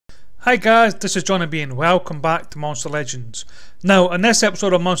Hi guys, this is Johnnyabee and welcome back to Monster Legends. Now, in this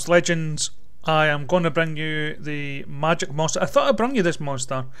episode of Monster Legends, I am going to bring you the magic monster. I thought I'd bring you this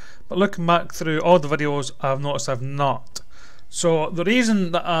monster, but looking back through all the videos, I've noticed I've not. So the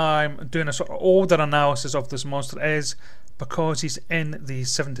reason that I'm doing a sort of older analysis of this monster is because he's in the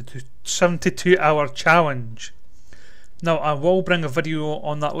 72 hour challenge. Now, I will bring a video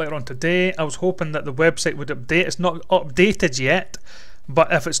on that later on today. I was hoping that the website would update. It's not updated yet.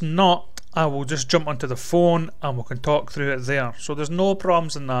 But if it's not, I will just jump onto the phone and we can talk through it there. So there's no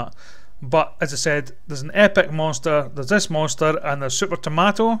problems in that. But as I said, there's an epic monster, there's this monster, and there's Super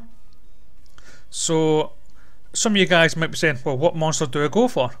Tomato. So some of you guys might be saying, well, what monster do I go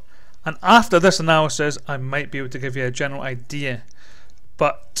for? And after this analysis, I might be able to give you a general idea.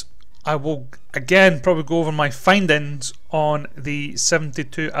 But I will again probably go over my findings on the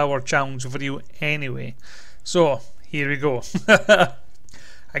 72 hour challenge video anyway. So here we go.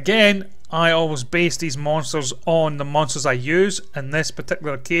 Again, I always base these monsters on the monsters I use. In this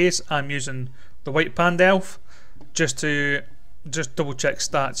particular case, I'm using the White Panda Elf just to double check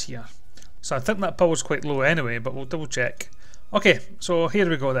stats here. So I think that power is quite low anyway, but we'll double check. Okay, so here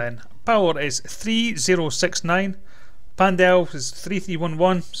we go then. Power is 3069. Panda Elf is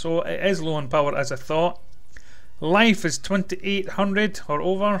 3311, so it is low on power as I thought. Life is 2800 or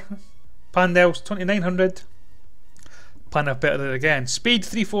over. Panda Elf's 2900. Panda better than it again. Speed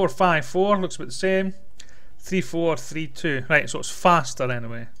 3454, looks about the same. 3432. Right, so it's faster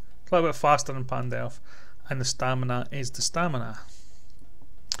anyway. A little bit faster than Panda Elf. And the stamina is the stamina.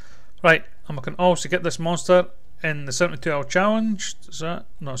 Right, and we can also get this monster in the 72 hour challenge. Is that?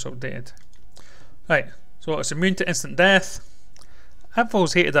 No, it's updated. Right, so it's immune to instant death. I've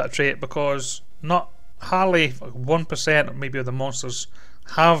always hated that trait because not hardly 1% maybe of the monsters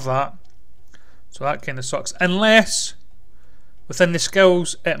have that. So that kind of sucks. Unless within the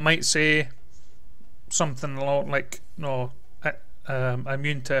skills, it might say something like, no,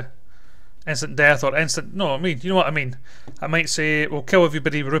 immune to instant death or instant. No, I mean, you know what I mean. I might say, we'll kill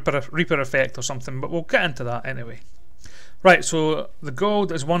everybody with Reaper effect or something, but we'll get into that anyway. Right, so the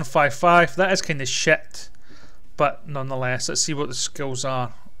gold is 155. That is kind of shit, but nonetheless, let's see what the skills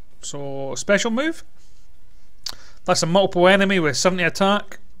are. So, special move. That's a multiple enemy with 70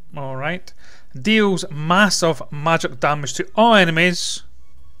 attack. Alright. Deals massive magic damage to all enemies.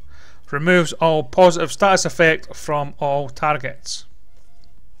 Removes all positive status effect from all targets.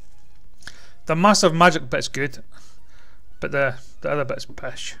 The massive magic bit's good, but the other bit's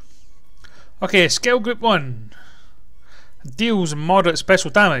pish. Okay, skill group 1. Deals moderate special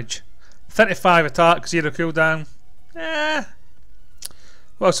damage. 35 attack, 0 cooldown.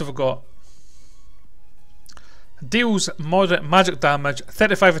 What else have we got? Deals moderate magic damage.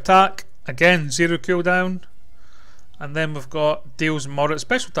 35 attack. Again, 0 cooldown. And then we've got deals moderate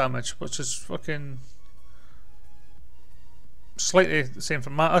special damage, which is fucking slightly the same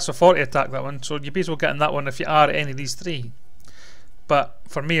from that. That's a 40 attack, that one. So you're basically getting that one if you are any of these three. But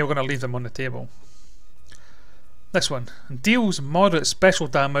for me, I'm going to leave them on the table. This one. Deals moderate special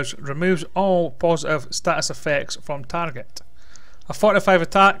damage, removes all positive status effects from target. A 45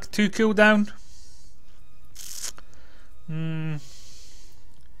 attack, 2 cooldown.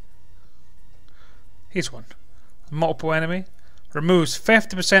 Here's one. Multiple enemy. Removes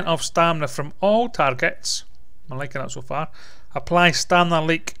 50% of stamina from all targets. I'm liking that so far. Apply stamina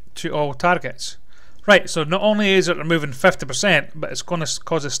leak to all targets. Right, so not only is it removing 50%, but it's going to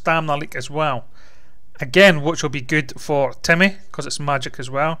cause a stamina leak as well. Again, which will be good for Timmy, because it's magic as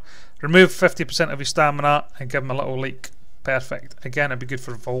well. Remove 50% of his stamina and give him a little leak. Perfect. Again, it'd be good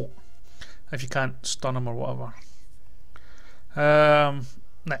for Volt, if you can't stun him or whatever.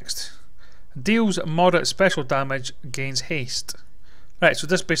 Next. Deals moderate special damage, gains haste. Right, so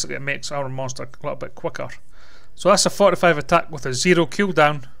this basically makes our monster a little bit quicker. So that's a 45 attack with a 0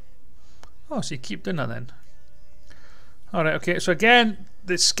 cooldown. Oh, so you keep doing that then. Alright, okay, so again,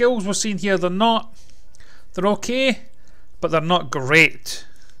 the skills we're seeing here, they're okay, but they're not great.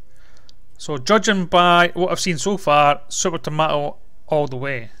 So judging by what I've seen so far, Super Tomato all the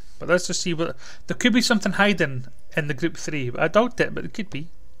way. But let's just see what... There could be something hiding in the group 3, but I doubt it, but it could be.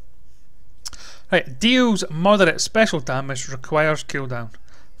 Right, deals moderate special damage, requires cooldown.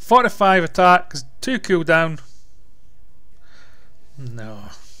 45 attacks, 2 cooldown. No.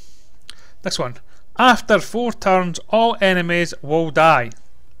 This one. After 4 turns, all enemies will die.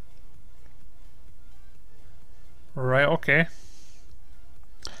 Right, okay.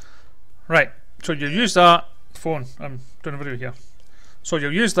 Right, so you use that. Phone, I'm doing a video here. So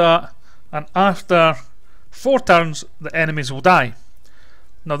you'll use that, and after 4 turns, the enemies will die.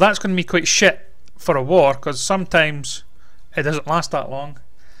 Now that's going to be quite shit for a war, because sometimes it doesn't last that long.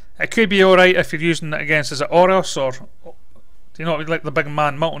 It could be alright if you're using it against, is it Auros, or you know, like the big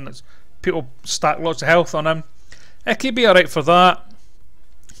man Milton, that's people stack lots of health on him. It could be alright for that,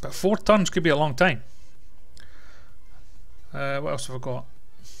 but 4 turns could be a long time. What else have I got?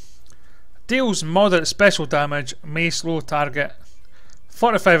 Deals moderate special damage, may slow target,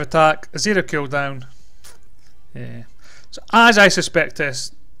 45 attack, 0 cooldown. Yeah. So as I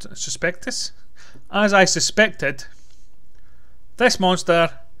suspected, this monster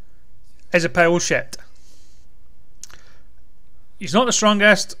is a pile of shit. He's not the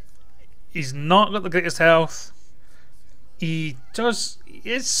strongest. He's not got the greatest health. He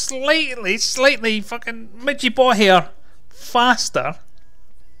is slightly fucking midgy bot hair faster.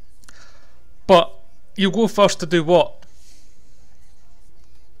 But you go first to do what?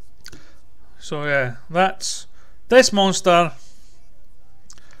 So yeah, that's this monster.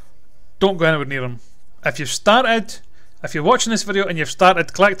 Don't go anywhere near him. If you're watching this video and you've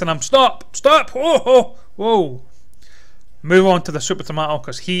started collecting him, stop, whoa, whoa. Move on to the Super Tomato,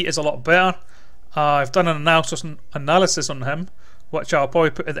 because he is a lot better. I've done an analysis on him, which I'll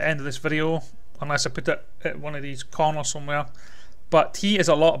probably put at the end of this video, unless I put it at one of these corners somewhere. But he is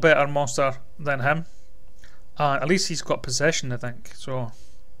a lot better monster than him. At least he's got possession, I think. So,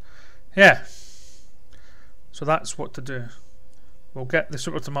 yeah. So that's what to do. We'll get the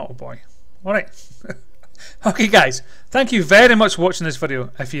Super Tomato Boy. Alright. Okay guys, thank you very much for watching this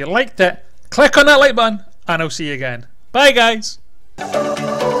video. If you liked it, click on that like button, and I'll see you again. Bye guys!